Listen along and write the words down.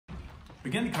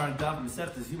Begin the current Daf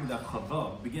Masechet Yoma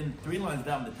Daf. Begin 3 lines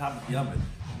down the top of the Yomid.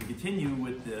 We continue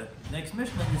with the next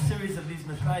Mishnah in the series of these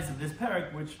Mishnahs of this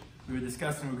parak, which we were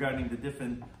discussing regarding the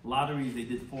different lotteries. They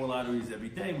did 4 lotteries every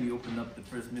day. We opened up the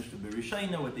first Mishnah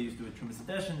Berishayna, what they used to do at Trumas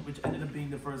Hadeshin, which ended up being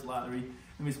the first lottery.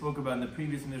 And we spoke about in the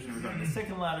previous Mishnah regarding the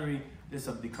second lottery, this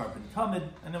of the Karpin Tamid,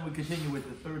 and then we continue with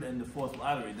the third and the fourth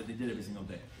lottery that they did every single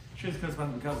day. Anytime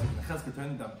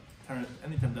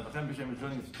Hashem is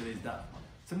joining us for today's Daf.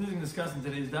 Something we can discuss in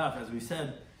today's Daf, as we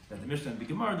said, that the Mishnah and the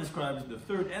Gemara describes the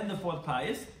third and the fourth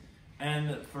payas,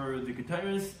 and for the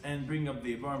Ketairis, and bring up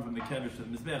the Ivarim from the Kedesh to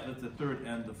the Mizbech, that's the third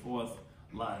and the fourth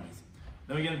lotteries.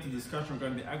 Then we get into discussion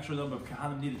regarding the actual number of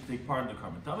Kahanim needed to take part in the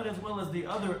Karban Tamid, as well as the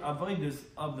other Avodas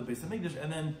of the Beis HaMikdash,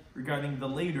 and then regarding the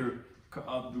later,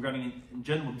 regarding in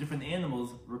general, different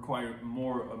animals require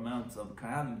more amounts of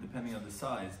Kahanim depending on the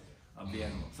size of the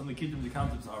animal. Some of the key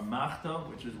concepts are Machta,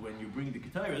 which is when you bring the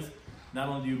Ketairis. Not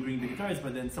only do you bring the Ketairis,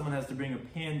 but then someone has to bring a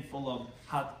pan full of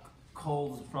hot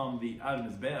coals from the out of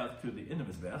Mizbeach to the in of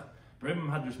Mizbeach. Rebbe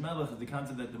Hadrash Melech is the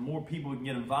concept that the more people can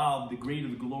get involved, the greater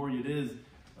the glory it is,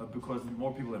 because the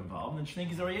more people are involved. And Shnei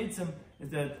Gizar Yitzim is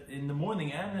that in the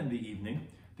morning and in the evening,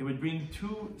 they would bring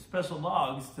 2 special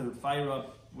logs to fire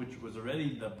up, which was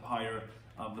already the pyre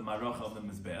of the Maracha of the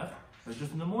Mizbeach. But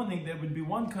just in the morning, there would be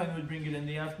one Kohen who would bring it, and in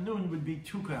the afternoon would be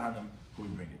 2 Kohanim who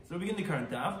would bring it. So we begin the current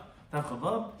Daf, Daf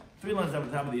Chavav, 3 lines down at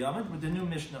the top of the Yomid, with the new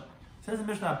Mishnah. It says in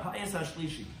Mishnah, Payas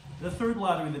HaShlishi, the third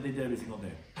lottery that they did every single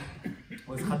day,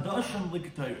 was Chadashim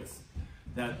L'Ketairis,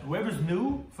 that whoever's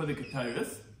new for the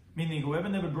Ketairis, meaning whoever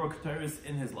never brought Ketairis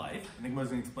in his life, I think I was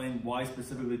going to explain why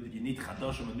specifically did you need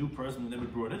Chadashim, a new person who never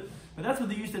brought it, but that's what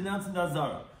they used to announce in the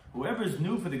Azara. Whoever is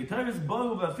new for the Ketairis,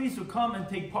 Bo Vafisu, come and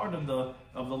take part of the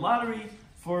lottery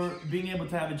for being able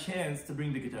to have a chance to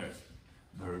bring the Ketairis.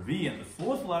 The Revi and the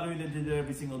fourth lottery that they did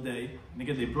every single day, and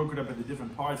again they broke it up into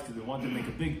different parts because they wanted to make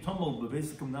a big tumult, but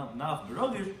basically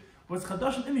was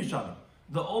Chadashim Imisham,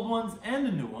 the old ones and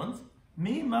the new ones.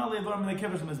 Me, who's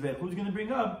going to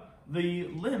bring up the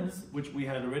limbs, which we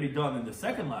had already done in the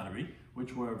second lottery,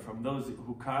 which were from those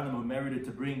who merited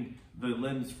to bring the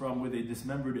limbs from where they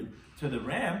dismembered it to the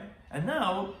ram, and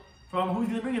now from who's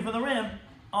going to bring it from the ram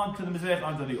onto the mizbech,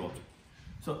 onto the altar.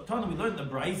 So, Tana, we learned in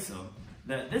the Brisa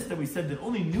that we said that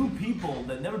only new people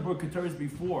that never brought Ketairis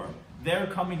before, they're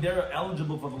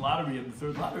eligible for the lottery of the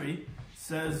third lottery.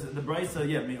 Says the Brisa,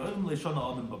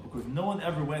 because no one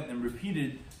ever went and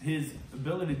repeated his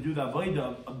ability to do the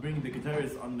avodah of bringing the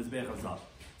Ketairis on the mizbech hazav.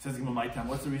 Says my time.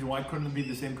 What's the reason why couldn't it be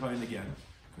the same Kohen again?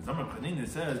 Because Amar Chanina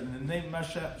says the name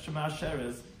Shema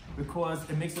Sheres, because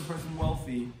it makes the person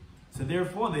wealthy. So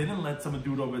therefore, they didn't let someone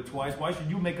do it over twice. Why should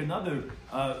you make another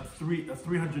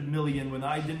 300 million when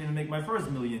I didn't even make my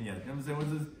first million yet? You know what I'm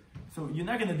saying? So you're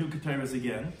not going to do Ketairis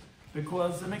again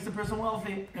because it makes the person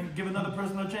wealthy and give another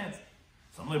person a chance.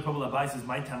 Some other people advice says,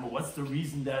 my time, but what's the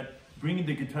reason that bringing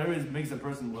the Ketairis makes a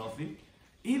person wealthy?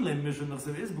 Elim Mishnah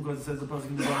is because it says the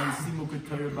person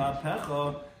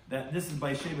that this is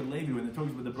by Shevet Levi when it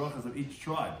talks about the brachas of each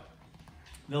tribe.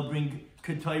 They'll bring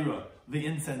Ketaira, the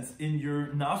incense, in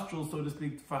your nostrils, so to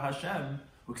speak, for Hashem.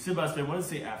 What does it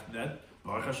say after that?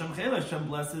 Baruch Hashem Chel, Hashem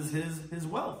blesses his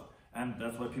wealth. And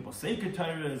that's why people say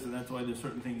Ketairas, and that's why there's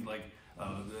certain things like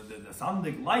the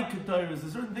Sandik like Ketairas,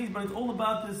 there's certain things, but it's all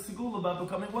about this sigul, about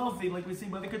becoming wealthy, like we see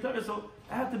by the Ketairas, so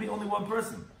it had to be only one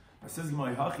person. It says,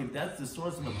 if that's the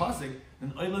source of the pasuk,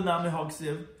 then Oila Name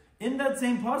Haksiv. In that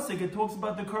same pasuk, it talks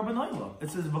about the Karban Oila. It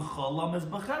says, V'chalam es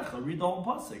b'checha. Read the whole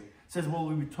pasuk. It says, well,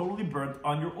 we be totally burnt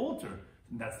on your altar.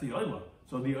 And that's the Oila.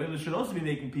 So the Oila should also be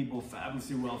making people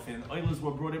fabulously wealthy, and Oilas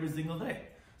were brought every single day.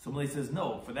 Somebody says,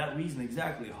 no, for that reason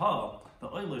exactly, the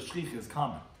Oila Shricha is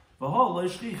common. V'ha lo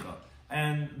Shricha.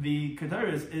 And the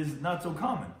Ketairis is not so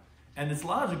common. And it's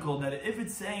logical that if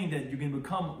it's saying that you can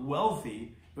become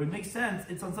wealthy, it would make sense.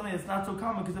 It's on something that's not so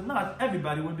common, because if not,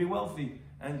 everybody would be wealthy.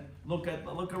 And look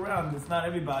around. It's not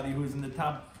everybody who's in the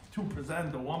top 2%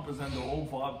 or 1% or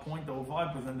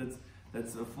 0.05%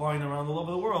 that's flying around all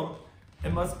over the world.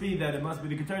 It must be the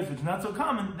Ketairis, which is not so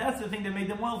common. That's the thing that made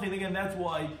them wealthy. And again, that's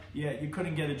why you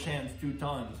couldn't get a chance 2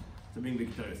 times to bring the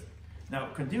Ketairis. Now,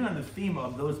 continuing on the theme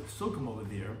of those psukim over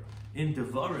there in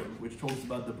Devarim, which talks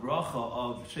about the bracha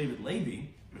of Shevet Levi,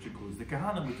 which includes the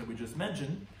Kahanim, which we just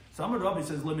mentioned. So Amar Rabbi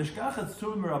says, you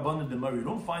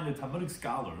don't find a Talmudic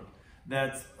scholar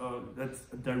that's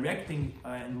directing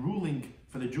and ruling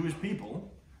for the Jewish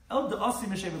people.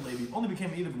 Only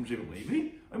became either from Shevet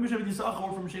Levi or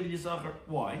from Shevet Yisachar.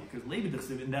 Why? Because Levi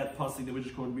in that pasuk that we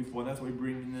just quoted before, and that's why we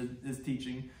bring in this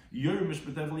teaching.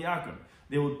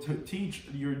 They will teach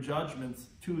your judgments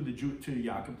to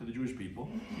Yaakov, to the Jewish people.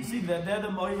 You see that they're the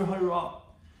Ma'ir Hara.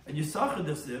 And Yisachar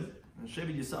And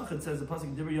Shevet Yisachar, it says the pasuk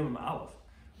in Dibur Yom Aleph.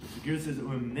 The Ger says,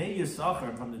 "Umnei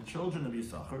Yisachar," from the children of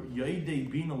Yisachar, Yoidei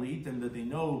Bina Leitin, that they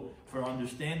know for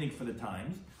understanding for the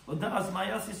times. L'das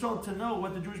Mayas Yisrael, to know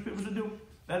what the Jewish people should do.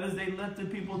 That is, they let the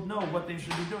people know what they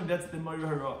should be doing. That's the Moyer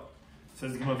Hara.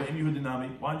 Says the Gemara, "V'em Yehuda Nami."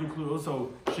 Why don't you include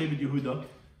also Shevet Yehuda?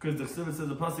 Because the Chassidus says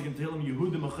the pasuk in Tehillim,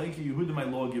 Yehuda Macheki, Yehuda my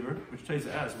lawgiver. Which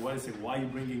Taisa asks, why is it? Why are you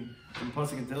bringing from the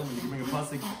pasuk in Tehillim? You can bring a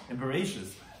pasuk in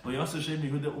Bereshis. So that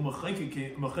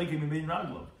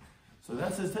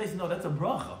says Taisa, no, that's a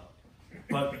bracha.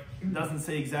 But it doesn't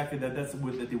say exactly that that's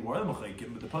that they were the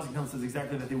Mechakim, but the pasuk says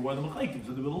exactly that they were the Mechakim,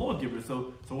 so they were the lawgivers.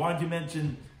 So why don't you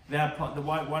mention that part?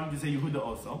 Why don't you say Yehuda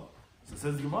also? So it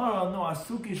says Gemara, no,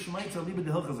 Asuki Shmaitza Liba de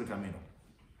Hilchas Kamina.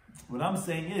 What I'm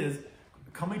saying is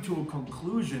coming to a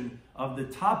conclusion of the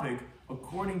topic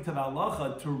according to the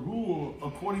halacha, to rule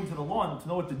according to the law and to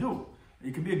know what to do.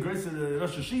 You can be a grace of the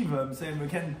Rosh Hashiva and saying we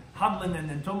can hamlin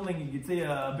and tumbling. You could say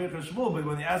a Bircha Shmuel, but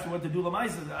when they ask you what to do,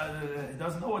 Lamaisa, he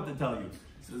doesn't know what to tell you.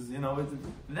 He says,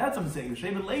 that's what I'm saying.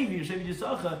 Shevet Levi, Shevet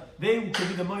Yisachar, they could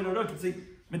be the Moed Rock and say,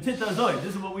 Metita Zoy,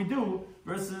 this is what we do,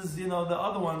 versus the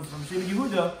other ones from Shevet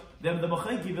Yehuda, they're the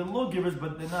Macheki, the lawgivers,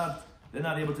 but they're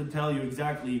not able to tell you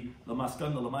exactly the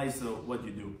Maskanda, Lamaisa, what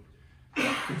you do.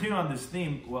 Continue on this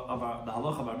theme of the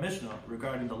halach of our Mishnah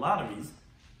regarding the lotteries.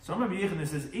 So Rabbi Yechon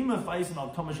says,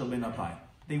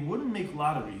 they wouldn't make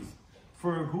lotteries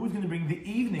for who's going to bring the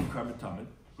evening Karban Tamid,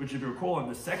 which if you recall in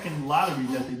the second lottery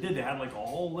that they did, they had like a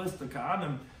whole list of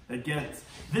Kahanim that gets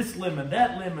this limb and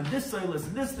that limb and this silas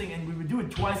and this thing, and we would do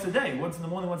it twice a day, once in the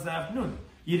morning, once in the afternoon.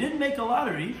 You didn't make a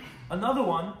lottery, another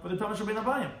one for the Tamid Shabbat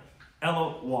Abayim.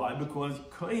 Elo, why? Because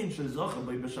Kohen Shezocha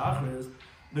by B'Shachar is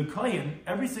the Kohen,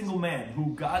 every single man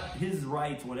who got his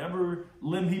rights, whatever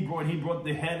limb he brought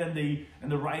the head and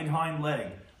the right hind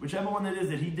leg, whichever one it is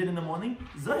that he did in the morning,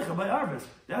 Zeicha by Arvis.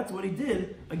 That's what he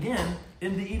did again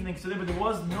in the evening. So there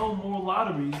was no more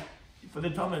lotteries for the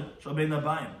Tamid Shabbat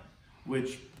Abayim,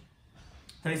 which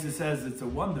Taisa says it's a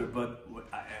wonder, but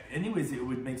anyways, it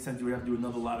would make sense you would have to do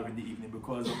another lottery in the evening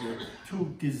because of the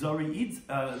two gizarim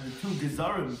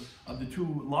of the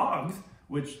two logs,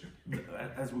 which,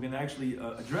 as we're going to actually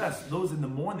address, those in the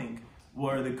morning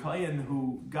were the Kayan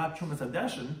who got Trumas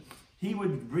Hadeshin. He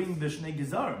would bring the Shnei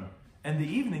Gizarim. And the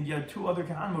evening, you had two other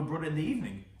Kahanim who brought it in the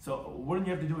evening. So wouldn't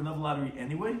you have to do another lottery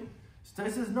anyway? So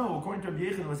he says no. According to Rabbi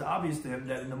Yechon, it was obvious to him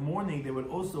that in the morning they would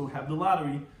also have the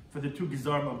lottery for the two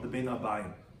Gizarim of the Bein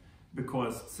Abayim.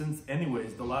 Because since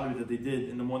anyways, the lottery that they did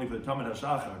in the morning for the Tamid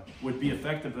HaShachar would be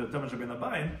effective for the Tamid Shabbat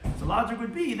Abayim, so logic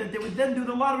would be that they would then do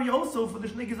the lottery also for the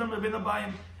Shnei Gizarim of the Bein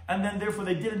Abayim, and then therefore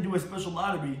they didn't do a special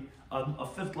lottery, a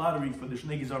fifth lottery for the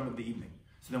Shnei Gizarim of the evening.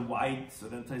 So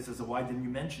then Tais says, why didn't you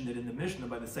mention it in the Mishnah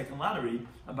by the second lottery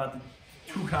about the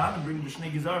two Kahanim bringing the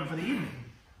Shnei Gizarim for the evening?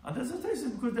 And this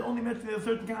is because they only mentioned the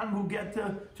third Kahanim who get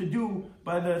to do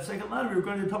by the second lottery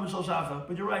according to Tamid Shachar.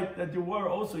 But you're right that there were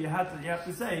also you have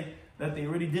to say that they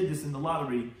already did this in the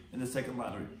lottery, in the second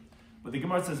lottery. But the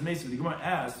Gemara says, the Gemara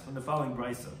asks from the following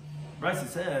Brisa. Brisa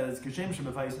says,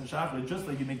 just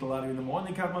like you make the lottery in the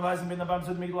morning, so you make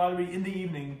the lottery in the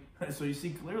evening. So you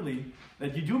see clearly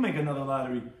that you do make another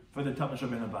lottery for the Tamid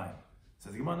Shabbat Abayim.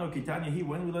 Says the Gemara, no, Kitanya,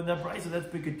 when we learned that Brisa, that's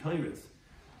by Ketairis.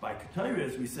 By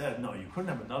Ketairis, we said, no, you couldn't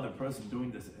have another person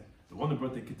doing this. The one who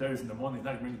brought the Ketairis in the morning,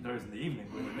 not bringing Ketairis in the evening,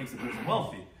 where it makes the person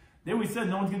wealthy. Then we said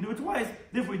no one's going to do it twice,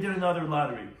 if we did another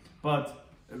lottery. But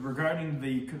regarding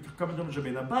the Karban Tamid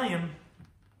Shabbat Abayim,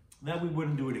 that we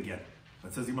wouldn't do it again.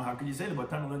 But says, how could you say that? But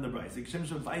time to learn the Brisa.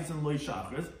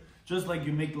 Just like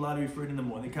you make the lottery for it in the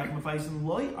morning,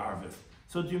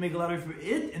 so do you make a lottery for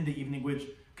it in the evening, which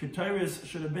Ketairis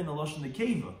should have been a Lashon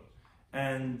Nekeva.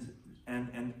 And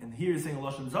here you're saying a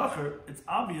Lashon Zachar, it's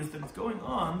obvious that it's going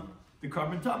on the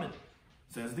Karban Tamid.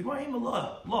 Says the Gemara,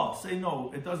 law. Say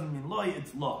no, it doesn't mean loy,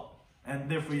 it's law. And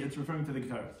therefore it's referring to the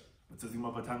Ketairis. It says the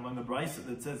Brisa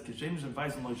that says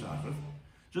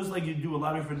just like you do a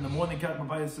lottery for it in the morning,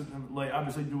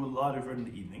 obviously you do a lottery for it in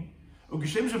the evening.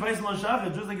 Just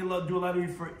like you do a lottery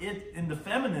for it in the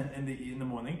feminine in the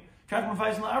morning, so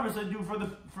you do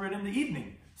for it in the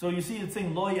evening. So you see it's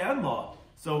saying loy and law.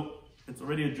 So it's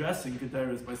already addressing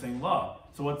Ketairis by saying law.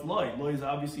 So what's loy? Loy is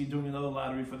obviously doing another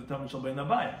lottery for the Tamid Shabbat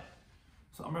Abayim.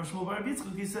 So Amar Shmuel Bar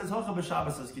Yitzchak, he says, Hocha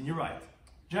b'Shabbos Askin, you're right.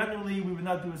 Generally, we would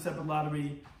not do a separate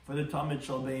lottery for the Tamid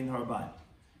Shabbat Abayim.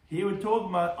 Here we're talking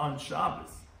about on Shabbos,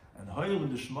 and Hoyel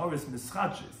and the Shmoris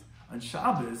Mischatches. On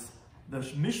Shabbos, the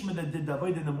Mishma that did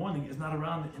Davoid in the morning is not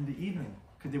around in the evening,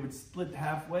 because they would split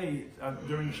halfway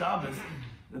during Shabbos.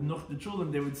 The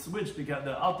Chulin, they would switch,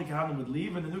 the Alta Kahanim would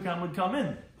leave, and the new Kahanim would come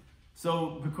in.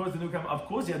 So, because the new Kahanim, of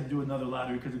course you had to do another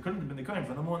lottery, because it couldn't have been the Kahanim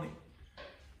for the morning.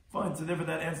 Fine, so therefore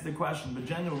that answers the question, but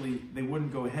generally they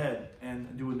wouldn't go ahead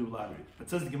and do a new lottery. But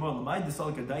says the Gemara, but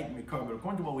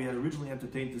according to what we had originally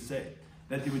entertained to say,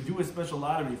 that they would do a special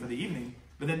lottery for the evening,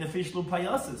 but then the fishlu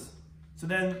payasis. So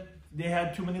then they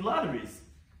had too many lotteries.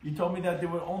 You told me that there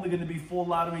were only going to be 4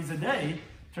 lotteries a day.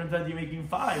 Turns out you're making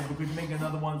 5 because you're making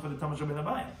another one for the Tamash Ben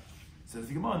Abayim. Says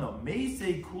the Gemara, no. May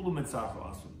say kulu mitzarfa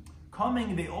asu.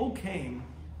 Coming, they all came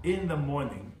in the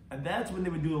morning. And that's when they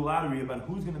would do the lottery about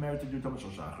who's going to marry to do Tamash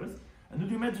Shachris and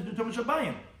who's married to do Tamash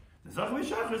Abayim. The Zachi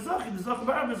Shachris, Zachi, the Zachi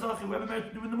Bar Zachi, whoever married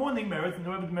to do in the morning merits and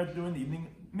whoever married to do in the evening.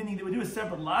 Meaning they would do a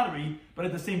separate lottery, but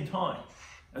at the same time.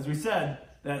 As we said,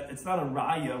 that it's not a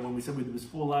raya when we said there was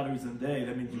 4 lotteries in a day,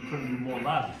 that means you couldn't do more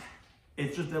lotteries.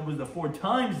 It's just that was the 4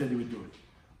 times that they would do it.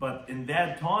 But in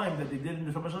that time that they did in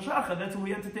the Tamash Shachar, that's what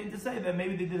we entertained to say, that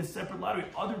maybe they did a separate lottery.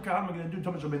 Other Kahanim are going to do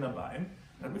Tamash Ben Abayim.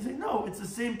 And we say, no, it's the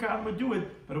same Kahanim would do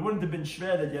it, but it wouldn't have been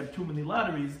shver that you have too many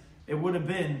lotteries. It would have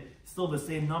been still the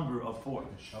same number of 4.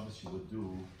 The Shabbos you would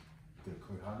do the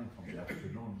Kohanim from the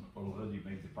afternoon already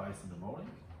make the pies in the morning?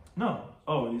 No.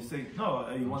 Oh, you say, no,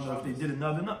 you wonder if they did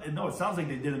another, no, it sounds like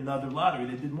they did another lottery.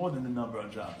 They did more than the number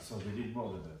on Shabbos. So they did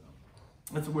more than that.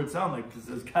 That's what it sounds like, because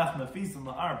there's kach nafis in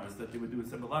the arbus that they would do a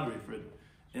separate lottery for it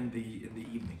in the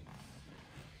evening.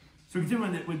 So we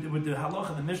continue with the halach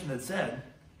and the mission that said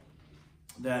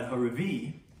that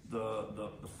Haravi, the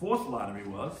 4th lottery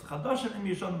was chadashim im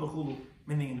yishan b'chulu,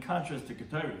 meaning in contrast to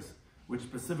Keteris, which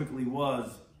specifically was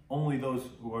only those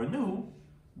who are new,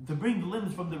 to bring the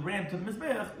limbs from the ram to the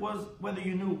mizbeach was whether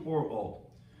you knew or old.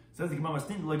 Says the Gemara,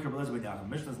 "Stin like Rabbi Shloimy Schwartzberg."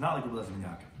 Mishnah is not like Rabbi Shloimy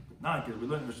Schwartzberg. Not because we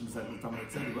learned Mishnah said the Talmud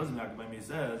said Rabbi Shloimy Schwartzberg. By me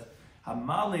says,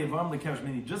 "Hamale avam lekesh,"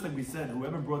 meaning just like we said,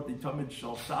 whoever brought the Talmud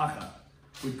shel shacha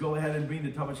would go ahead and bring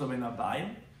the Talmud shel ben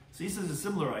abayim. So he says a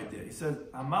similar idea. He says,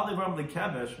 "Hamale avam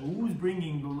lekesh," who's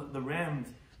bringing the rams,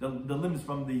 the limbs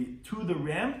from to the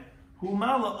ram? Who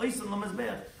mala oisan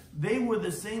lemizbeach. They were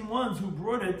the same ones who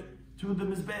brought it to the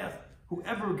mizbeach.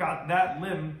 Whoever got that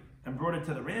limb and brought it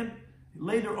to the ram,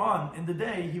 later on in the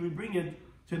day, he would bring it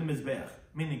to the mizbeach.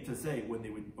 Meaning to say, when they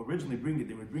would originally bring it,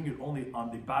 they would bring it only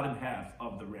on the bottom half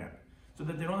of the ramp, so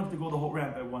that they don't have to go the whole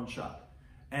ramp at one shot.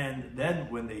 And then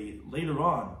when later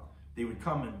on, they would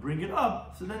come and bring it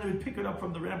up, so then they would pick it up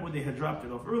from the ramp where they had dropped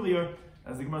it off earlier,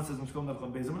 as the Gemara says,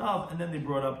 and then they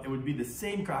brought up, it would be the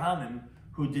same Kahanim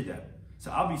who did that.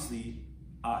 So obviously,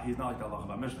 he's not like the Allah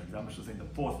of Mishnah, because Mishnah is saying the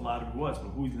 4th lottery was, but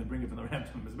who's going to bring it from the ramp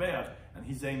to the Mizbeach? And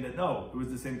he's saying that no, it was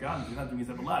the same Kahanim, he's not doing a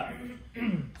separate lottery.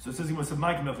 So it says he must have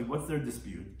what's their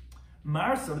dispute?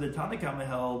 Marsa, the Tanakama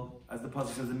held, as the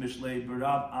pasuk says in Mishlei,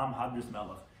 B'Rav Am Hadris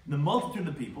Melech. The multitude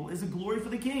of people is a glory for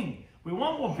the king. We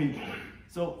want more people.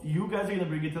 So you guys are going to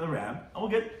bring it to the ram, and we'll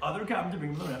get other Kahanim to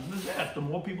bring it to the ram. The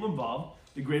more people involved,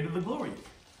 the greater the glory.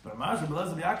 But Marsa,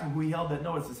 who he held that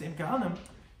no, it's the same Kahanim,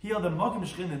 he held the Makim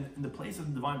Shchin in the place of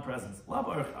the divine presence.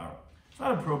 It's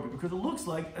not appropriate because it looks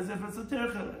like as if it's a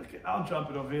tercha. I'll drop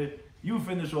it over here. You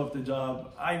finish off the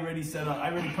job. I already set up. I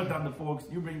already put down the forks.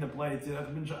 You bring the plates.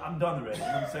 I'm done already. You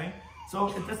know what I'm saying?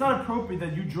 So it's not appropriate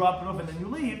that you drop it off and then you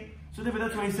leave. So therefore,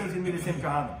 that's why he says it's going to be the same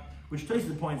Kahanim. Which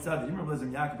Tosfos points out that Yom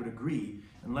Yaakov would agree.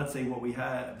 And let's say what we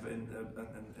have in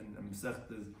Mesech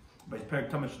by Perek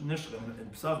Tamash Nishrim in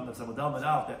Pesach and Samadal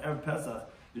Madal that Erev Pesach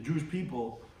the Jewish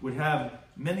people would have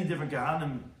many different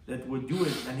Kahanim that would do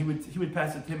it, and he would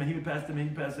pass it to him, and he would pass it to him, and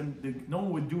he would pass him. No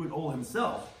one would do it all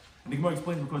himself. And the Gemara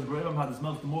explains because B'Revam had this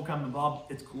milk, the more Kahanim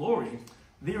involved, its glory.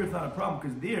 There it's not a problem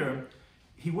because there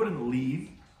he wouldn't leave;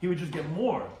 he would just get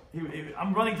more.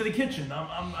 I'm running to the kitchen.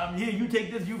 I'm here. You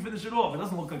take this. You finish it off. It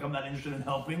doesn't look like I'm not interested in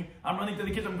helping. I'm running to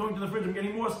the kitchen. I'm going to the fridge. I'm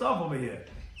getting more stuff over here.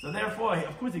 So therefore,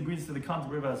 of course, he agrees to the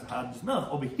concept of B'Revam had this milk.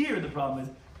 Over here, the problem is.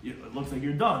 It looks like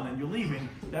you're done and you're leaving.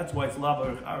 That's why it's lava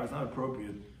or it's not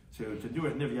appropriate to do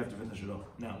it, and if you have to finish it off.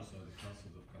 Now, so the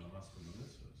concept of kalamas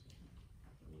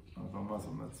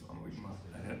from the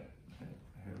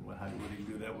how do you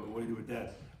do that? What do you do with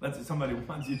that? Let's say somebody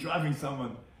wants you're driving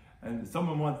someone, and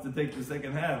someone wants to take the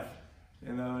second half.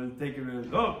 Take it.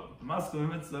 I'm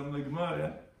like,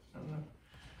 yeah. I don't know.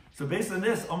 So based on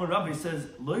this, Omer Rabbi says,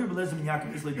 Lo Yerbelezim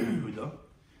Yaakov is like Yehuda.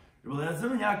 Rabbi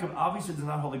Yaakov obviously does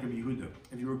not hold like Rabbi Yehuda.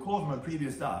 If you recall from a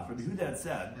previous daf, Rabbi Yehuda had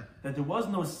said that there was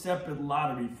no separate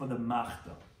lottery for the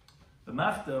machta. The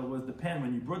machta was the pan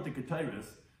when you brought the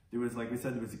ketairis. There was, like we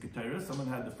said, there was a ketairis. Someone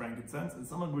had the frankincense, and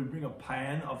someone would bring a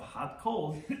pan of hot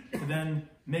coals to then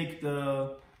make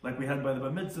the, like we had by the bar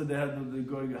mitzvah. They had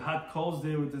the hot coals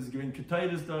there with this giving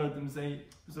ketairis to it and saying.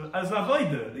 So as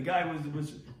avodah, the guy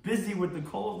was busy with the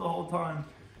coals the whole time.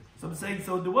 So I'm saying,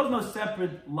 so there was no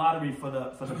separate lottery for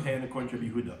the pan according to Rabbi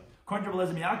Yehuda. According to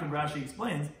Rabbi Yaakov, Rashi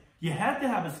explains, you had to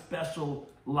have a special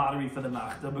lottery for the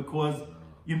machta because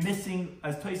you're missing,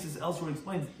 as Taisus elsewhere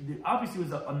explains, obviously it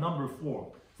was a number 4.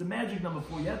 It's a magic number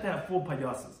 4. You have to have 4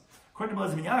 payasas. According to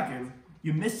Rabbi Yaakov,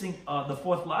 you're missing the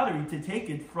 4th lottery to take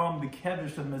it from the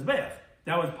kevish to the mizbeach.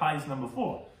 That was payas number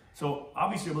 4. So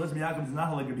obviously Rabbi Yaakov is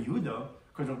not like Rabbi Yehuda,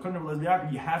 because according to Rabbi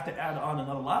Yaakov, you have to add on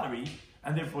another lottery,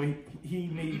 and therefore he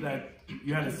made that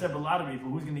you had a separate lottery for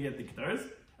who's going to get the keters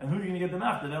and who's going to get the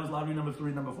mafta. That was lottery number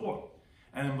 3, number 4.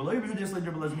 And in Rabbi Yehuda, just like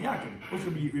Rabbi Yaakov, also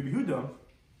Rabbi Yehuda,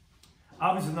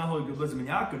 obviously it's not like Rabbi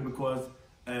Yaakov, because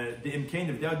the imkain,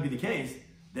 if that would be the case,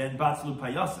 then batzlu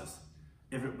payasas.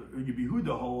 If Rabbi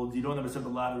Yehuda holds you don't have a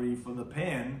separate lottery for the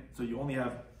pan, so you only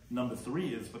have number 3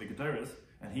 is for the keteris,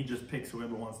 and he just picks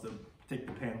whoever wants to take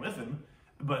the pan with him.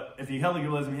 But if you held like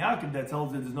Rabbi Yaakov that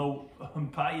tells that there's no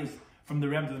payas from the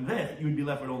ram to the vech, you would be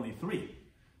left with only 3.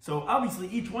 So obviously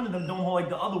each one of them don't hold like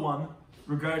the other one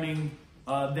regarding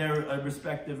their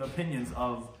respective opinions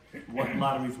of what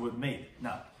lotteries were made.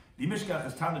 Now, the Mishkach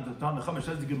is Tana to Tana Chamash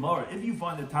says the Gemara, if you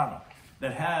find a Tana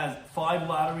that has 5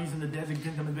 lotteries in the desert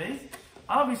Tintam base,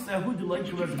 obviously who do like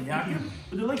Rabbi Yaakov,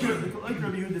 who do like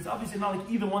Rabbi Yehuda, it's obviously not like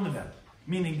either one of them.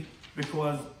 Meaning,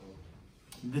 because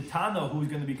the Tana who is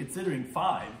going to be considering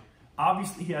 5,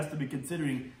 obviously he has to be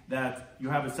considering that you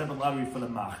have a separate lottery for the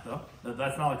Machta.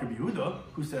 That's not like Rabbi Yehuda,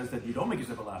 who says that you don't make a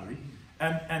separate lottery.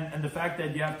 And the fact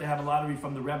that you have to have a lottery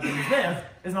from the Rebbe who's there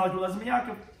is not like Rabbi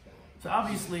Yaakov. So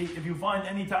obviously, if you find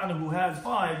any Tana who has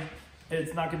 5,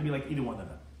 it's not going to be like either one of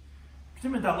them.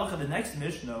 The next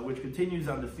Mishnah, which continues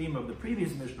on the theme of the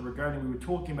previous Mishnah regarding, we were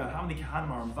talking about how many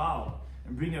Kahanim are involved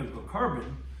in bringing a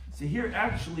carbon. So here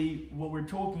actually, what we're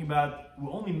talking about,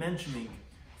 we're only mentioning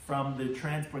from the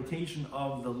transportation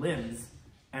of the limbs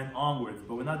and onwards,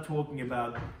 but we're not talking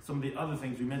about some of the other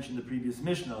things we mentioned in the previous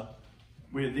Mishnah,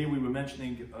 where there we were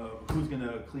mentioning who's going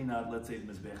to clean out, let's say,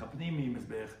 the Mizbech HaPnimi,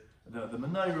 Mizbech, the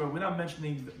Menorah. We're not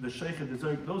mentioning the Sheikh, the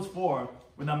Zerk, those 4,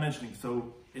 we're not mentioning.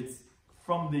 So it's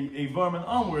from the Eivarm and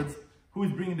onwards,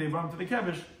 who's bringing the Eivarm to the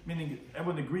Kevish, meaning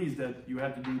everyone agrees that you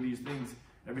have to do these things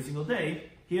every single day.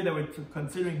 Here they were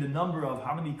considering the number of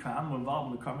how many Kahanim were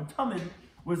involved in the Karban Tamid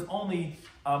was only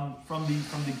from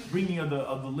the bringing of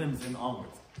the limbs and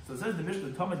onwards. So it says the Mishnah,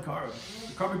 the Tamid Karban,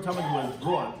 the Karban Tamid was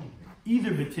brought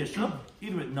either B'Tisha,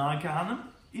 either with 9 Kahanim,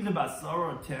 either Basar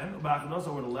or 10, or B'Achados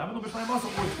or 11, or B'Shlayim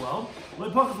or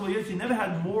 12. You never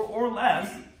had more or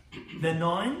less than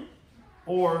 9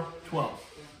 or 12.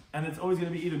 And it's always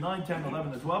going to be either 9, 10,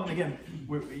 11, or 12. And again,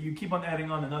 you keep on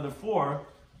adding on another 4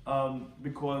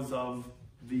 because of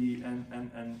the,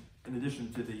 and in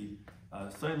addition to the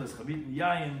Silas, Chavit, and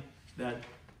Yayin, that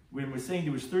when we're saying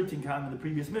there was 13 Kahanim in the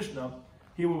previous Mishnah,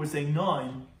 here when we're saying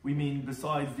 9, we mean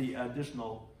besides the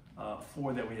additional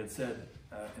 4 that we had said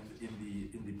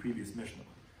in the previous Mishnah.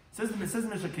 It says in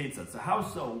Mishnah Ketzat. So how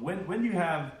so? When do you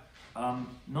have 9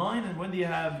 and when do you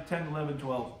have 10, 11,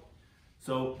 12?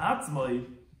 So Atzmai,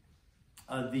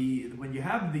 when you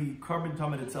have the Karban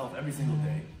Tamid itself every single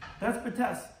day, that's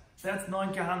Betes. That's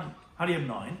 9 Kahanim. How do you have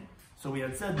 9? So we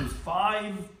had said there's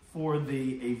 5 for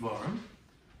the Eivarm,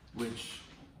 which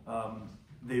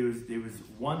there was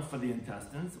 1 for the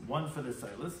intestines, 1 for the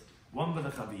Silas, 1 for the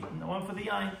Chavit, and 1 for the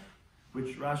Yain,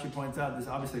 which Rashi points out, this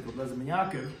obviously called Lezim and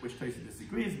Yaakov, which Taisa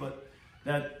disagrees, but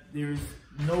that there's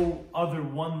no other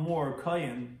one more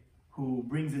Kayin who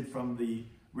brings it from the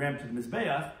ram to the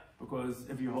Mizbeach, because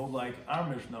if you hold like our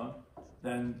Mishnah,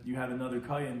 then you had another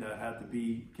Kayin that had to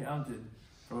be counted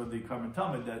for the Karban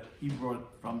Tamid that he brought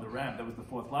from the ram. That was the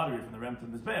 4th lottery from the ram to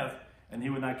the Mizbeach, and he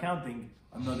was not counting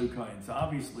another Kayin. So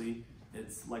obviously,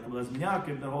 it's like Lezim and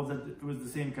Yaakov that holds that it was the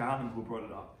same Kahanim who brought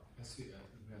it up. I see,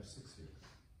 we have 6 here.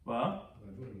 What? I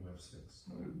wouldn't have 6.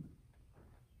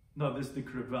 No, this is the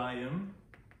krivayim.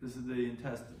 This is the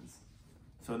intestines.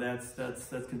 So that's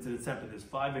considered separate. There's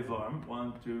 5 Eivarm,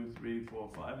 1, 2, 3, 4,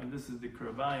 5, and this is the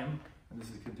krivayim, and this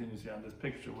is continues here on this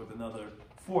picture with another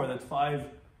 4. That's 5.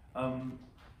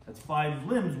 That's 5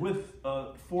 limbs with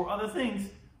 4 other things,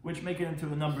 which make it into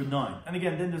a number 9. And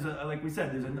again, then there's like we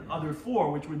said, there's another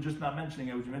 4 which we're just not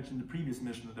mentioning. Which we mentioned in the previous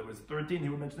Mishnah. There was 13.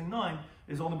 Here we're mentioning 9.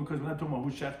 Is only because we're not talking about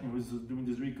who's shechting, who's doing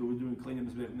the zrika, who's doing cleaning,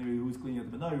 who's cleaning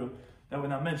at the menorah. That we're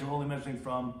not mentioning. We're only mentioning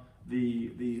from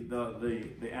the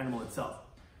animal itself.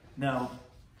 Now,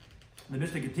 the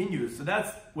Mishnah continues. So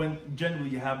that's when generally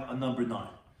you have a number 9.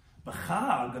 But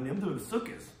Chag, on the Yom Tov of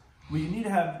Sukkot, where you need to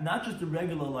have not just the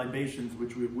regular libations,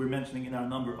 which we're mentioning in our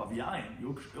number of Yayin,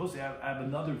 you also have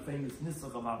another famous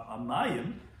Nisach of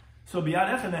Amayim. So B'yad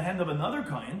Ech in the hand of another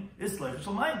Kain is Sleish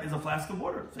Shamayim, is a flask of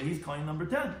water. So he's Kain number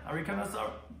 10, Arikan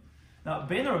Asar. Now,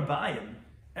 Bein Arbayim,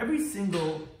 every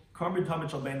single Karban Tamid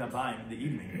Shal Bein Arbayim in the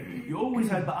evening, you always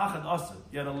had Ba'achad Asar.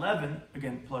 You had 11,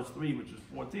 again, plus 3, which is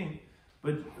 14,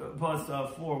 but plus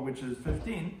 4, which is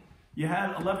 15, you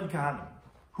had 11 kahanim.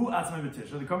 Who atzmai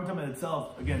b'tisha? The Karban Tamid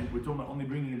itself, again, we're talking about only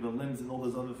bringing the limbs and all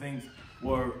those other things,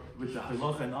 or with the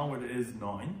halacha and onward is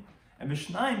 9. And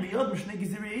mishnayim biyod mishnei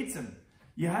giziri eitzim.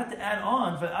 You had to add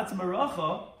on for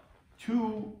atzmaracha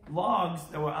 2 logs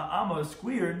that were amma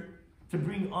squared to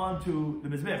bring onto the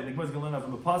mizbech. The Gemara is going to learn out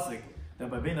from the pasuk that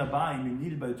by bein habayim you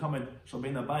needed by the Talmud shal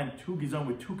bein habayim 2 gizarim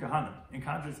with 2 kahanim. In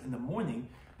contrast, in the morning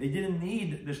they didn't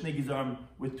need the shnei gizarim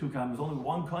with 2 kahanim. There's only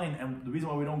 1 kain, and the reason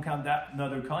why we don't count that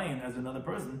another kain as another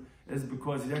person is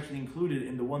because he's actually included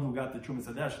in the one who got the Trumas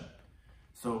Hadeshin.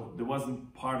 So there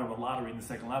wasn't part of a lottery in the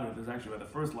second lottery. There's actually by the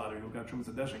first lottery who got Trumas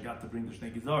Hadeshin got to bring the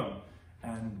shnei gizarim.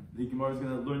 And the Gemara is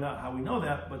going to learn out how we know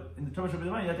that, but in the Torah Shabbat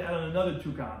you have to add on another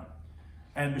 2 kahanim.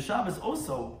 And b'Shabbos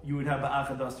also, you would have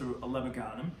ba'achad through 11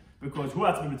 kahanim, because hu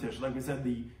atzmi b'tish, like we said,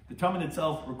 the Talmud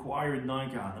itself required 9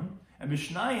 kahanim, and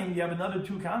b'shnayim, you have another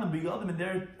 2 kahanim, b'yaldim in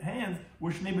their hands, were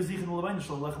shnei bezichin l'levayin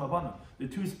shel lechem abanim, the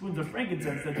 2 spoons of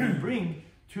frankincense that you bring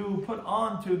to put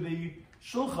onto the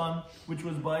shulchan, which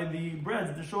was by the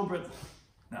breads, the showbread.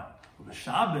 Now,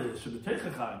 b'Shabbos,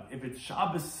 if it's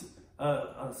Shabbos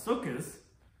Sukkos,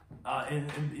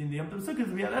 in the Yom Tov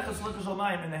Sukkos, we had echas lichas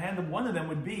almayim. In the hand of one of them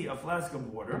would be a flask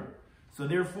of water. So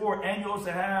therefore, and you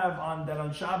also have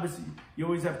on Shabbos, you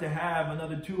always have to have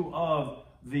another 2 of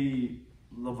the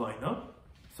levina.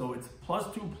 So it's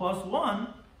plus 2 plus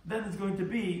 1. Then it's going to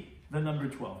be the number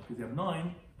 12 because you have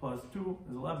 9 plus 2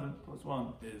 is 11 plus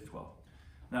 1 is 12.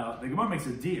 Now the Gemara makes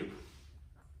a deal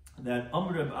that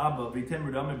Amr Reb Abba v'tem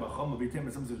Reb Bacham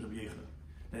v'tem some says Reb Yechon.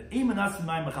 That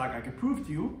I can prove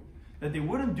to you that they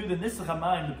wouldn't do the nisach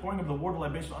hamayim, the pouring of the water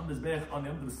libation on the mizbech on the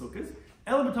Yom Tov Sukkos,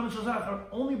 ela b'tamid shel shachar,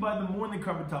 only by the morning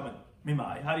Karban Tamid.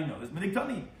 Mimai, how do you know this?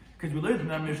 Midiktani, because we learned in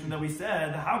our mission that we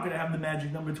said, how could I have the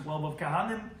magic number 12 of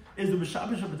kahanim? Is the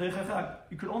b'Shabbos of b'tei chachag?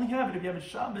 You could only have it if you have a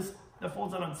Shabbos that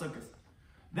falls out on Sukkos.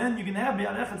 Then you can have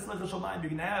b'yad echad slichas shel mayim. You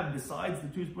can have, besides the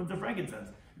 2 spoons of frankincense,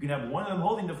 you can have one of them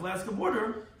holding the flask of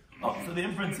water. Oh, so the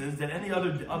inference is that any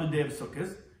other day of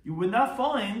Sukkos, you would not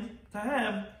find to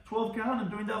have 12 kahanim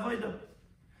doing the avodah.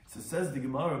 So says the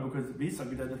Gemara, because you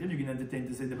can entertain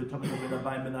to say that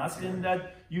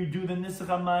that you do the nisach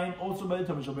hamayim also by the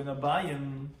Torah Shabbat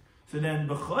Abayim. So then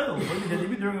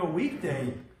even during a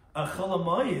weekday, a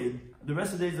chalamayid, the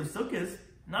rest of the days of Sukkot,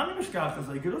 not in mishkachas,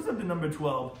 like you could also have the number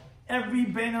 12. Every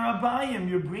Beiner Abayim,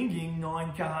 you're bringing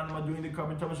 9 kahanim are doing the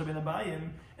Karban Torah Shabbat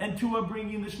Abayim, and 2 are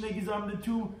bringing the shnei gizarim, the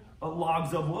 2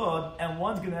 logs of wood, and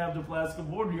one's going to have the flask of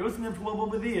water. You also have 12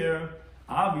 over there.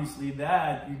 Obviously,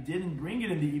 that you didn't bring it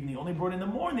in the evening, only brought it in the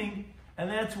morning, and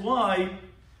that's why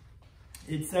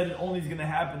it said it only is going to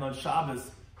happen on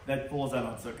Shabbos that falls out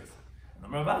on Sukkot.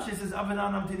 And the Rav Ashi says,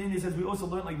 he says, we also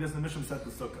learned like this in the Mishnah Set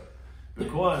the Sukkah.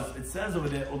 Because it says over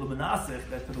there, or the Menasech,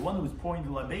 that to the one who was pouring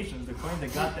the libations, the Kohen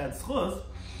that got that schus,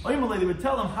 they would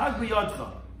tell him, Hag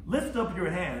b'yadcha, lift up your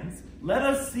hands, let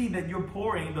us see that you're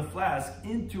pouring the flask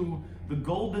into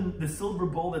the silver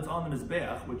bowl that's on the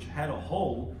Mizbeach, which had a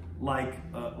hole, like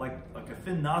a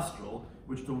thin nostril,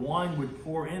 which the wine would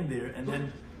pour in there, and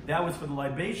then that was for the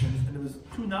libations, and there was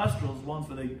 2 nostrils, one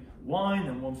for the wine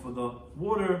and one for the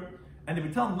water, and they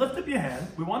would tell him, lift up your hand,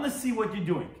 we want to see what you're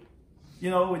doing. You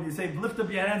know, when you say, lift up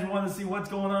your hands, we want to see what's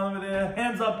going on over there,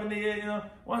 hands up in the air, you know,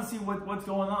 want to see what's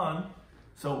going on.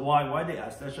 So why they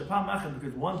asked that?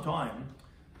 Because one time,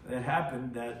 it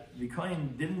happened that the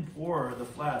Kohen didn't pour the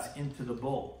flask into the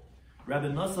bowl. Rabbi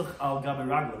Nosach al Gabi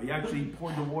Ragla, he actually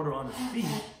poured the water on his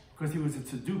feet because he was a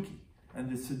tzedukah. And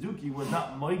the tzedukah was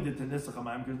not moided to Nisach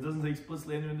HaMayim because it doesn't say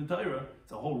explicitly anywhere in the Torah.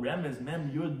 It's a whole remez,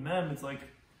 mem, yud, mem. It's like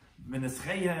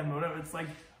menescheihem, or whatever. It's like,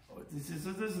 this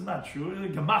is not true. And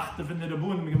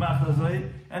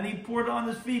he poured it on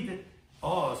his feet.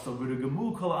 Oh, so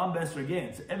Gemu Kol Am Beser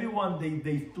again. So everyone,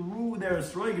 they threw their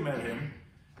esrogim at him.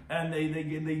 And they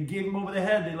gave him over the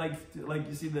head. They like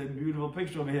you see the beautiful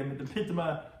picture over him with the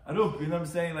pitma arup. You know what I'm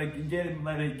saying? Like you get him,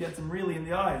 like it gets him really in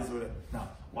the eyes. Or now,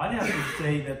 why do you have to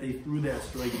say that they threw their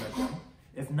esrogim at him?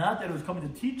 If not, that it was coming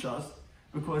to teach us,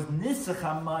 because nisach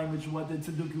hamayim, which is what the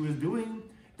tzedukah was doing,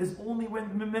 is only when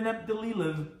menem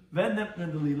delilev,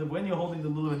 when you're holding the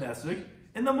lulav and esrog.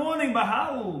 In the morning,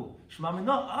 bahal shmamina,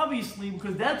 obviously,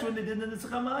 because that's when they did the nisach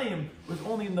hamayim. Was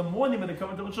only in the morning when they come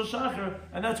into Rosh Hashanah,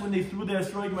 and that's when they threw their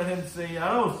esrogim at him to say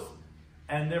yaros.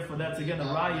 And therefore, that's again a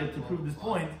raya to prove this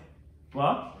point.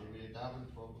 What?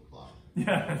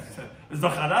 Yeah, it's the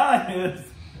charayis.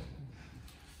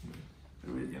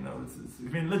 You know,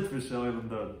 it's been lit for Shalom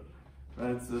Dod,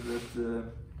 right? So that,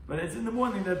 but it's in the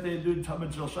morning that they do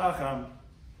Tamid Shel Shachar,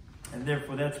 and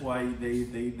therefore that's why they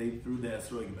threw the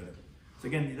esrogim at him. So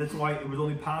again, that's why it was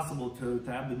only possible to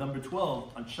have the number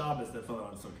 12 on Shabbos that fell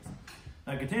on Sukkot.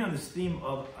 Now, continuing on this theme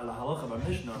of al halacha of our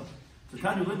Mishnah, so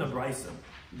Tanya Linda Brisa,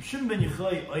 Shimon ben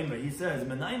Yochai Omer, he says,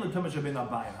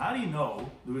 how do you know,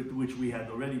 which we had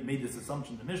already made this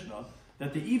assumption in the Mishnah,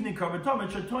 that the evening korban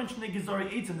tamid should toin shnei gizari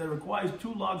eitzim that requires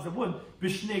 2 logs of wood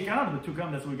b'shnei kahanim, the 2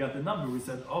 kahanim. That's where we got the number. We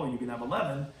said, oh, you can have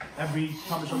 11 every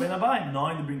tamid shel ben abayim,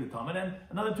 9 to bring the tamid, and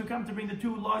another 2 kahanim to bring the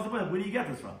 2 logs of wood. Where do you get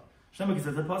this from? Shemaki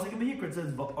says the pasuk in the Yikra, it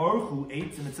says va'archu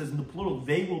eitzim. It says in the plural,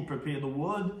 they will prepare the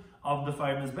wood of the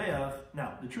fire mizbeach.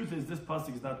 Now, the truth is, this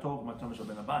pasuk is not talking about tamid shel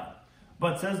ben abayim,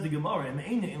 but says the Gemara,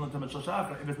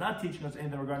 if it's not teaching us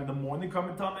anything regarding the morning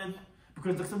korban tamid.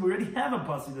 Because we already have a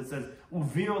pasuk that says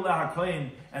uvir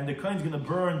lehakoyin, and the kohen's going to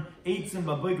burn eitzim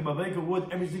babayka wood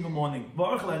every single morning.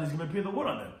 Va'archlan is going to prepare the wood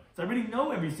on it. So I already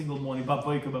know every single morning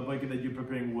babayka that you're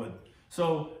preparing wood.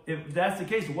 So if that's the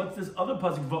case, what's this other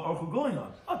pasuk va'archu going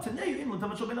on? Oh, today it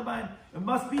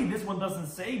must be this one doesn't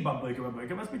say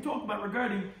babayka. It must be talking about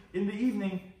regarding in the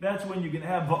evening. That's when you can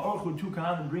have va'archu 2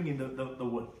 kahanim bringing the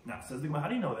wood. Now says the Gemara, how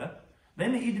do you know that?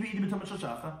 Then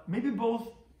maybe both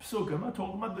Psukim are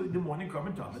talking about the morning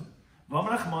korban tamid,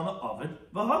 v'amrachmana ovid,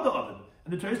 v'hada ovid,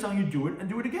 and the Torah is telling you do it and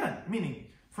do it again. Meaning,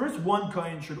 first one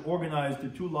kohen should organize the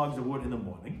 2 logs of wood in the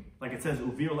morning, like it says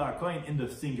uvir la kohen in the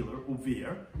singular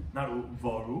uvir, not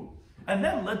uvaru, and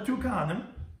then let 2 kahanim,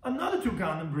 another 2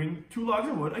 kahanim bring 2 logs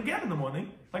of wood again in the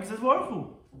morning, like it says varuchu.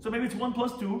 So maybe it's 1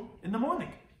 plus 2 in the morning.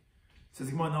 It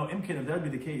says no, imkin, if that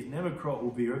would be the case, never call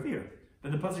uvir.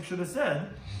 Then the pasuk should have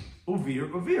said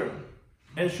uvir.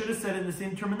 And it should have said it in the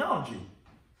same terminology.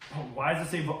 Oh, why does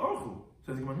it say va'archu?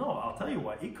 So no, I'll tell you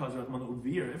why.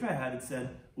 If I had it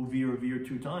said uvir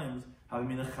 2 times, I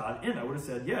would have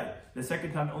said, yeah, the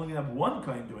second time only going to have 1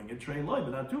 kohen doing it, trey loy,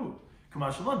 but not 2.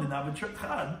 Kamashalon did not have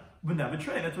chad, but not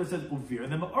trey. That's what it says uvir,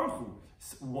 then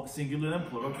va'archu. Singular and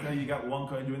plural, now you got 1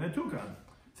 kohen doing that 2 kohen.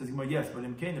 It says, yes, but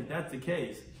in Cain, if that's the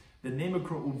case, the name of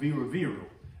uvir,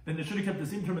 then they should have kept the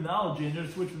same terminology and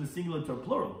just switched from the singular to a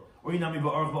plural. Or inami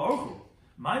va'archu.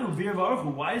 My uvir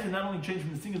va'archu, why is it not only changed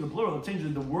from the singular to plural, it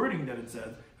changes the wording that it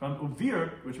says, from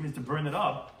uvir, which means to burn it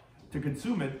up, to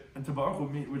consume it, and to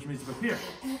va'archu, which means to prepare.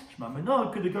 Shema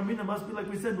mino, could the karmina must be like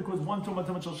we said, because one tomah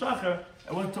shel shachar,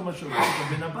 and one tomah shel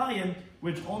ben abayim,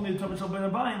 which only the tomah shel ben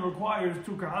abayim requires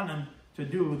 2 kahanim to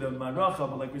do the maracha,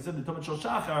 but like we said, the tomah shel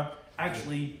shachar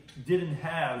actually didn't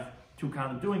have 2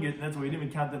 kahanim doing it, and that's why we didn't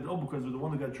even count that at all, because we're the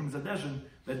one who got Trumas Hadeshin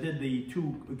that did the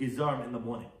 2 gizarm in the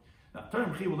morning. Now,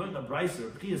 Torah Chi will learn the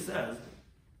Brisa. Chi says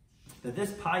that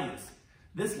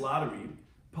this lottery,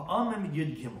 Pa'amim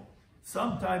Yid Gimel.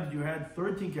 Sometimes you had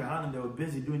 13 kahanim that were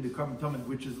busy doing the korban tamid,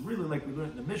 which is really like we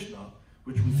learned in the Mishnah,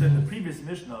 which we said in the previous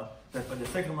Mishnah, that by the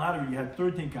second lottery you had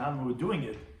 13 kahanim who were doing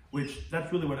it, which that's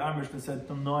really what our Mishnah said,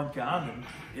 9 kahanim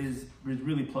is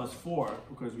really plus 4,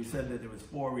 because we said that there was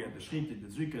 4, we had the Shchita, the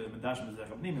Zrika, the Medashim, the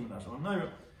Zechavnim, the Medashim, the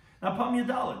Now, Pam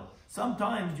Yadalad.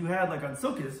 Sometimes you had, like on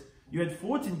Sukkot, you had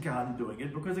 14 kahanim doing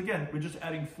it, because again, we're just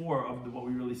adding 4 of what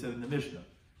we really said in the Mishnah.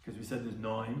 Because we said there's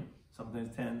 9,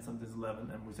 sometimes 10, sometimes 11,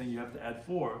 and we're saying you have to add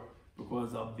 4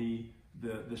 because of the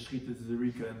Shchita,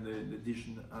 Zerika, and the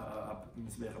Dishin,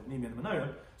 Mizbech of Nimi, and the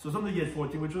Menorah. So sometimes you had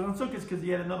 14, which was on Sukkot, because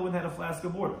you had another one that had a flask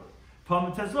of water.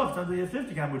 Pam Tezov, sometimes you had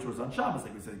 50 kahanim, which was on Shabbos,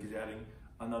 like we said, because you're adding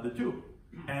another 2.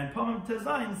 And Pam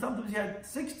Tezayin, sometimes you had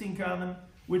 16 kahanim,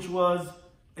 which was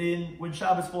when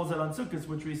Shabbos falls out on Sukkot,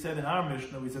 which we said in our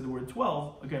Mishnah, we said the word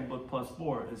 12, again, but plus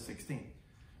 4 is 16.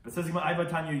 But it says, I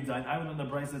went on the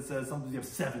Brisa that says sometimes you have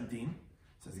 17.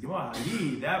 It says,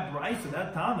 that Brisa,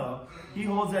 that Tana, he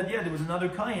holds that, there was another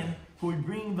Kayan who would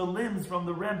bring the limbs from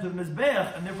the ram to the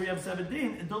Mizbeach, and therefore you have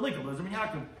 17, into Likab, Lezim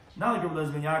Yaakov. Not like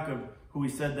Lezim Yaakov, who he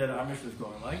said that our Mishnah is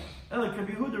going like. And like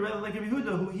Rabbi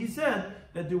Yehuda, who he said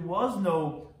that there was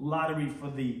no lottery for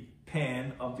the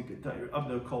pan of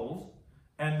the coals,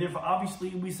 and therefore, obviously,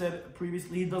 we said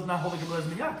previously, he does not hold like a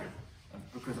Lezim Yaakov.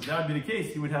 Because if that would be the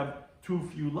case, he would have too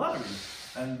few lotteries.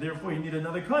 And therefore, he needed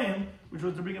another Kayan, which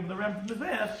was to bring him the ram from the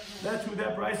Mizbeach. That's who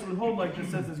that Brisa would hold, like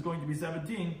just says it's going to be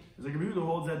 17. It's like Rabbi Yehuda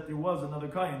holds that there was another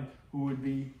Kayan who would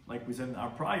be, like we said in our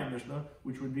prior Mishnah,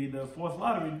 which would be the 4th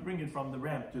lottery to bring it from the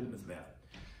ram to the Mizbeach.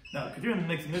 Now, continuing the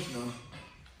next Mishnah,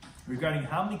 regarding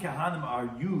how many Kahanim are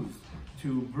used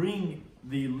to bring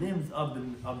the limbs of the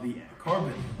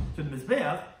korban to the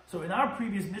Mizbeach. So in our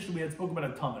previous Mishnah, we had spoken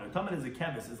about a tamid. A tamid is a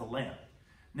kevis, is a lamb.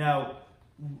 Now,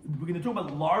 we're going to talk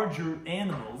about larger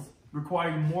animals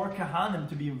requiring more kahanim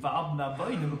to be involved in that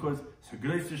bainim, because it's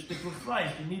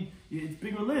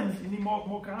bigger limbs, you need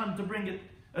more kahanim to bring it,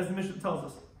 as the Mishnah tells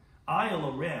us.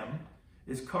 Ayal, a ram,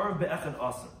 is karav be'echad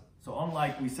asar. So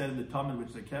unlike we said in the tamid,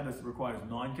 which the kevis requires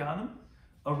 9 kahanim,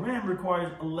 a ram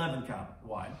requires 11 kahanim.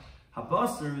 Why?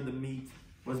 Habasar, the meat,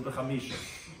 was b'chamisha,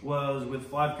 was with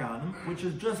 5 kahanim, which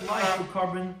is just like the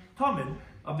carbon tamid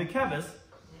of the keves,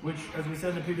 which, as we said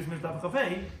in the previous Mishnah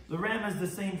Chafei, the ram is the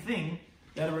same thing,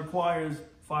 that it requires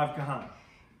 5 kahanim.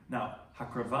 Now,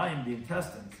 hakravayim, the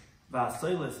intestines,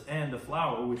 v'aseilis, and the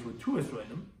flour, which were 2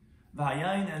 esroinim,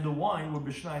 v'hayayin, and the wine were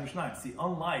b'shnayim shnayim. See,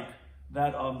 unlike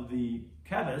that of the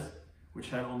keves, which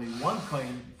had only 1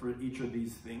 kohen for each of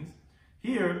these things,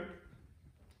 here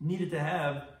needed to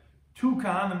have 2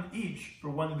 kahanim each for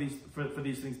one of these for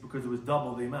these things, because it was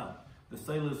double the amount. The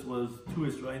seilis was 2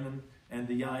 esroinim, and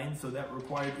the yain, so that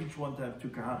required each one to have 2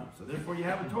 kahanim. So therefore, you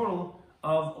have a total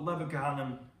of 11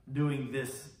 kahanim doing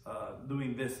this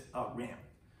ram.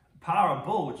 Para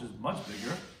bull, which is much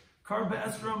bigger, karba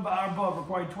esram ba'arba,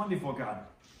 required 24 kahanim.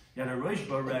 You had a rosh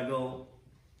ba'regel.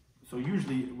 So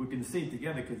usually we can say it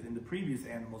together, because in the previous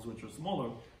animals, which are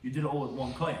smaller, you did it all with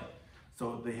 1 kohen.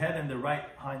 So the head and the right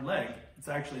hind leg, it's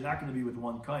actually not going to be with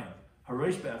 1 kohen.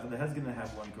 Harosh ba'af, the head's going to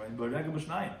have 1 kohen, but regel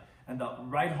b'shnayim. And the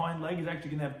right hind leg is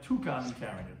actually going to have 2 kohen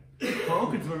carrying it.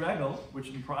 Ha'oketz v'regel, which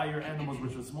in prior animals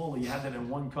which were smaller, you had that in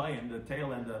 1 kohen, the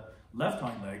tail and the left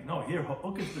hind leg. No, here,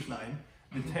 ha'oketz b'shnayim,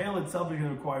 the tail itself is going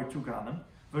to require 2 kohanim.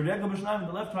 V'regel b'shnayim,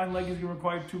 the left hind leg is going to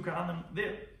require 2 kohanim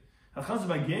there. Ha'chaz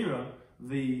v'geira,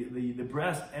 the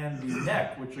breast and the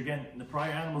neck, which again in the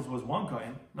prior animals was 1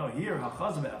 kohen. No, here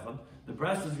hachaz ve'echad, the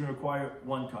breast is going to require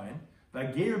 1 kohen.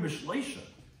 V'geira b'shleisha,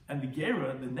 and the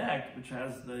gera, the neck, which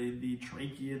has the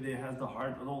trachea, there has the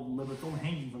heart, all the liver, it's all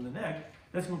hanging from the neck.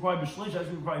 That's going to require b'shleisha. That's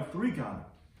going to require 3 kohen.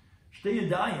 Shtei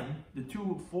yadayim, the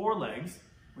 2 forelegs,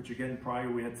 which again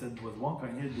prior we had said was 1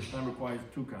 kohen. Here the shneim requires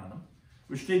 2 kohen.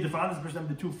 Which shtei defanis b'shem,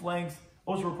 the 2 flanks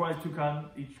also requires 2 kohen,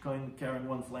 each kohen carrying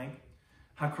 1 flank.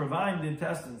 Hakravayim, the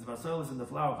intestines, vaselis, and the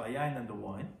flour, vayayin, and the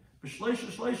wine. B'shleisha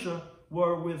shleisha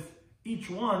were with each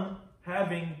one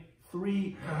having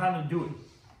 3 kahanim do it.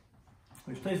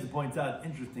 Which Taisa points out,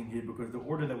 interesting here, because the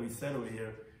order that we said over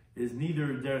here is neither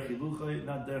derech hiluchay,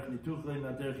 not derech nituchay,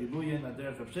 not derech hiluye, not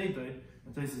derech avshetay.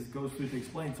 And Taisa goes through to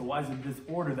explain, so why is it this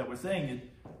order that we're saying it?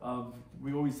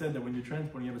 We always said that when you're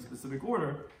transporting, you have a specific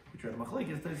order. We try to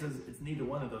machlekes. Taisa says it's neither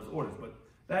one of those orders, but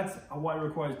that's why it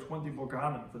requires 24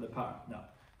 kahanim for the par. Now,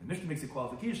 the Mishnah makes a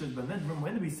qualification, but then remember,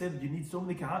 when we said that you need so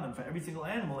many kahanim for every single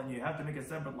animal, and you have to make a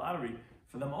separate lottery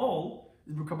for them all,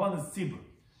 is b'karbanas tzibur.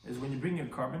 Is when you bring a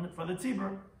carbon for the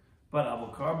tzibur, but of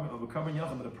a carbon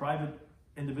yachad, but a private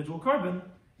individual carbon,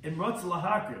 in rotz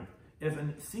lahakir, if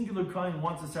a singular kohen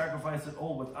wants to sacrifice it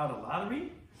all without a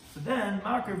lottery, so then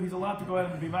makir, he's allowed to go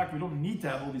ahead and be makir. We don't need to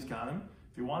have all these kahanim.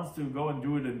 If he wants to go and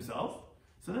do it himself,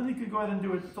 so then he could go ahead and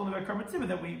do it. It's only about carbon tzibur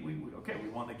that we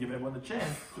want to give everyone the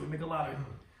chance, so we make a lottery.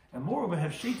 And moreover,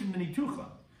 have shaitin minitucha,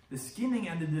 the skinning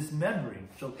and the dismembering,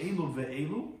 shall elu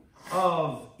ve'elu,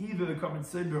 of either the carbon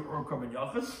tzibur or carbon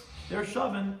yachad, they're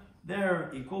shovin, they're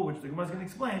equal, which the Gemara is going to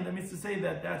explain. That means to say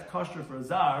that that's kosher for a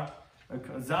zar.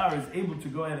 A zar is able to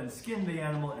go ahead and skin the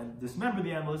animal and dismember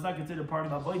the animal. It's not considered part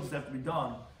of the avodah, just have to be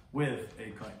done with a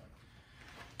kohen.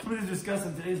 What is discussed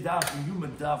in today's Daf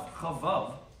Yoma Daf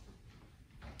Chavav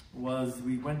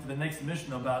we went to the next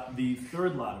Mishnah about the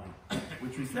 3rd lottery,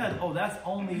 which we said, that's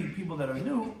only people that are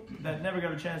new, that never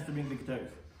got a chance to bring the ketores.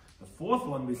 The 4th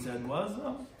one we said was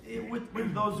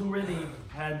with those who already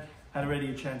had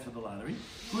already a chance for the lottery,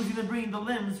 who's going to bring the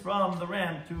limbs from the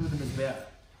ram to the mizbeach,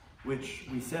 which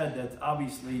we said that's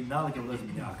obviously not like a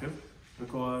Rabbi Yaakov,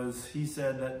 because he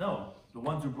said that no, the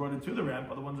ones who brought it to the ram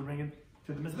are the ones who bring it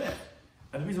to the mizbeach.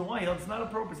 And the reason why, it's not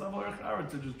appropriate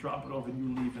to just drop it off and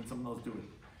you leave and someone else do it.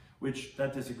 Which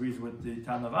that disagrees with the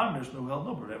Tan of our Mishnah, who held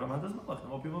no, but the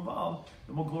more people involved,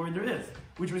 the more glory there is.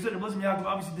 Which we said Rabbi Yaakov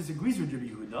obviously disagrees with Rabbi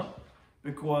Yehuda,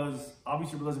 because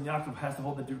obviously Rabbi Yaakov has to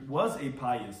hold that there was a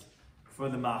pious for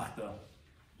the machta,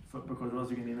 because else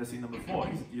you can even see number 4.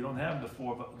 You don't have the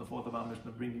fourth of our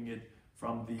Mishnah bringing it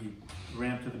from the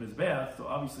ram to the mizbeach, so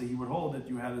obviously he would hold that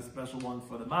you had a special one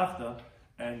for the machta,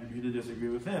 and Rabbi Yehuda disagree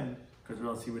with him, because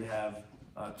else he would have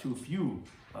too few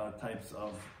types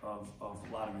of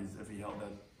lotteries if he held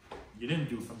that you didn't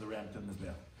do from the ram to the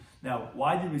mizbeach. Now,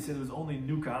 why did we say there was only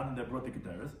new kahanim that brought the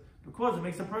keteres? Because it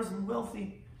makes a person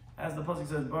wealthy, as the pasuk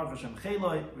says, Baruch Hashem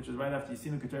Cheloi, which is right after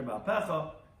Yisinu Keter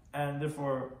Ba'apecha, and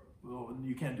therefore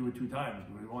you can't do it 2 times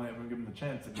because we won't ever give him the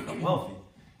chance to become wealthy.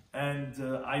 And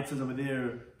it says over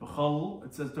there, B'chol,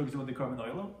 it says talking about the carbon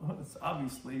oil. It's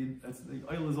obviously the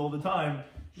oil is all the time.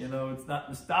 It's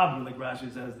not mistabel like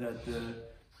Rashi says that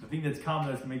the thing that's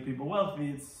common is to make people wealthy.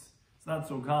 It's not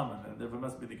so common, and therefore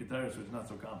must be the keteres, which is not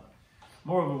so common.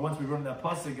 Moreover, once we run that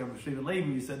pasuk of Sheva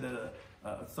Levi, we said that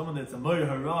someone that's a moyer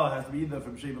hara has to be either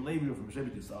from Sheva Levi or from Sheva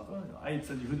Yisachar. I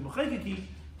said Yehuda Mechayiki,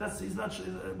 he's not.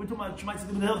 We're talking about Shemai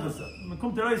Tzedek B'Hilchasa.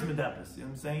 Mekum Tereis Medapis. You know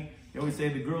what I'm saying? You always say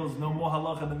the girls know more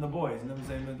halacha than the boys. You know what I'm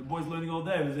saying? The boys learning all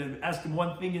day. They ask him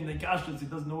one thing in the kashas, he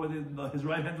doesn't know what his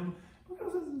right hand from.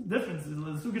 Because there's a difference.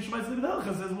 The Sukkah Shemai Tzedek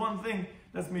B'Hilchasa says one thing.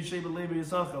 That's Mishei B'Levi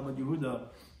Yisachar. But Yehuda,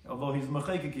 although he's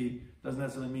Mechekiki, doesn't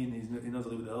necessarily mean he knows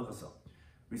Levi B'Hilchasa.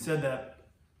 We said that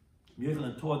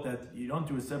Yochanan taught that you don't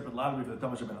do a separate lottery for the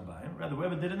Tamash Ben Abayim. Rather,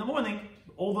 whoever did in the morning,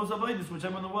 all those avodas,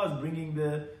 whichever one it was, bringing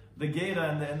the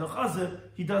Geira and the Chazir,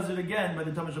 he does it again by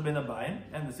the Tamash Ben Abayim.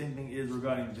 And the same thing is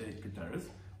regarding the Keteris.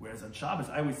 Whereas on Shabbos,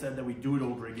 I always said that we do it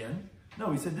over again. No,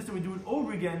 we said this that we do it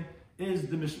over again is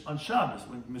on Shabbos,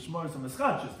 when Mishmar and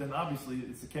Meschachis, then obviously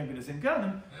it can't be the same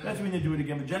Kahanim. That's when you do it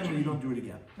again, but generally you don't do it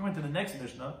again. We went to the next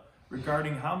Mishnah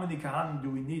regarding how many Kahanim do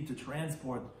we need to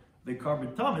transport the carbon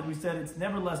tamid. We said it's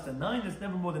never less than 9, it's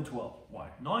never more than 12. Why?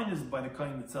 9 is by the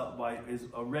kain itself, is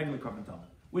a regular carbon tamid,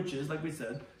 which is, like we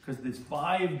said, because there's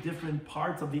 5 different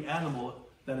parts of the animal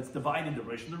that it's divided, the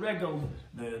resh and the regel,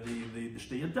 the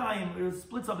shtei yadayim, it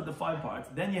splits up into 5 parts.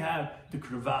 Then you have the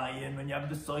krivayim, and you have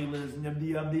the soilers, and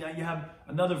you have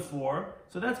another 4.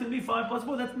 So that's going to be 5 plus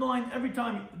 4, that's 9. Every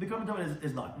time the carbon tamid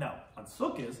is 9. Now, on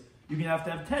sukkahs, you're going to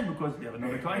have 10 because you have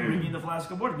another kain bringing the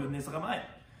flask of water, doing nesach hamayim.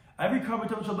 Every carbon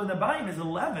tamid shel ben abayim is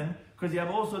 11 because you have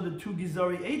also the 2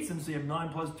 gizari eitzim, so you have 9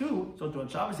 plus 2. So on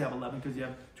Shabbos you have 11 because you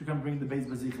have 2 come bring the base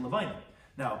bazich levayim.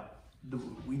 Now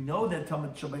we know that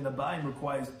tamid shel ben abayim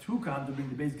requires 2 kam to bring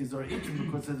the base gizari eitzim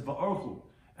because it says va'orchu,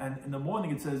 and in the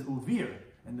morning it says uvir,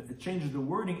 and it changes the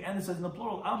wording and it says in the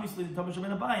plural. Obviously the tamid shel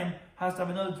ben abayim has to have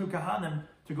another 2 kahanim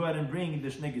to go ahead and bring the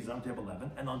shnei gizam to have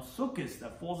 11. And on Sukkot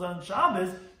that falls on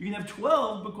Shabbos, you can have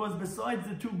 12 because besides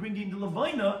the 2 bringing the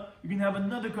levayna, you can have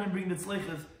another kind bringing the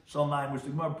tzleichas shalmayim, which the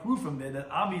Gemara proved from there that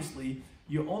obviously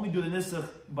you only do the nisach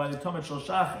by the tamid shel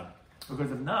shachar,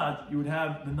 because if not, you would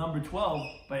have the number 12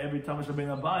 by every tamid shel ben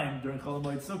abayim during Chol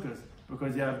Hamoed Sukkot,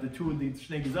 because you have the 2 in the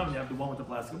shnei gizam, you have the one with the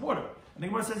flask of water. And the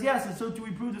Gemara says yes, and so too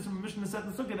we prove this from Mishnah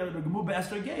Masechet Sukkot that the Gemur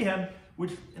be'Esther Gehem,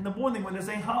 which in the morning when they're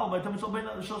saying Hal by Tamid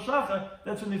Shel Shachar,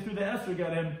 that's when they threw the Esther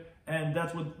at him, and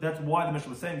that's why the Mishnah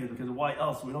was saying it, because why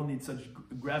else? We don't need such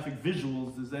graphic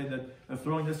visuals to say that they're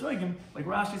throwing the Esrogim. Like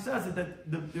Rashi says it,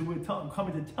 that they were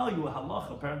coming to tell you a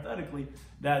halacha parenthetically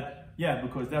that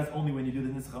because that's only when you do the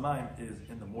Nisach Hamayim is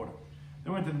in the morning.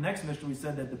 Then we went to the next Mishnah. We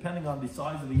said that depending on the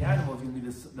size of the animal, it's going to be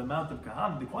the amount of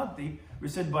kahan, the quantity. We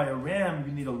said by a ram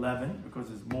you need 11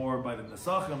 because it's more by the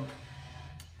nesachim,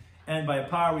 and by a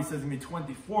par we said it's going to be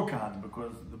 24 kahan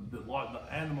because the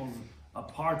animals'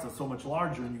 parts are so much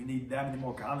larger, and you need that many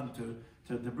more kahanim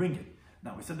to bring it.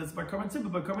 Now we said that's by karban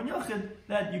tzibur, by karban yachid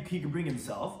that he can bring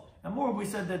himself. And more, we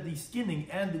said that the skinning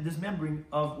and the dismembering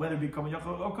of whether it be karban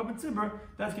yachid or karban tzibur,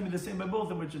 that's going to be the same by both of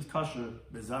them, which is kosher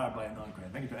bizarre by a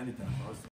non-kohen. Thank you to any time.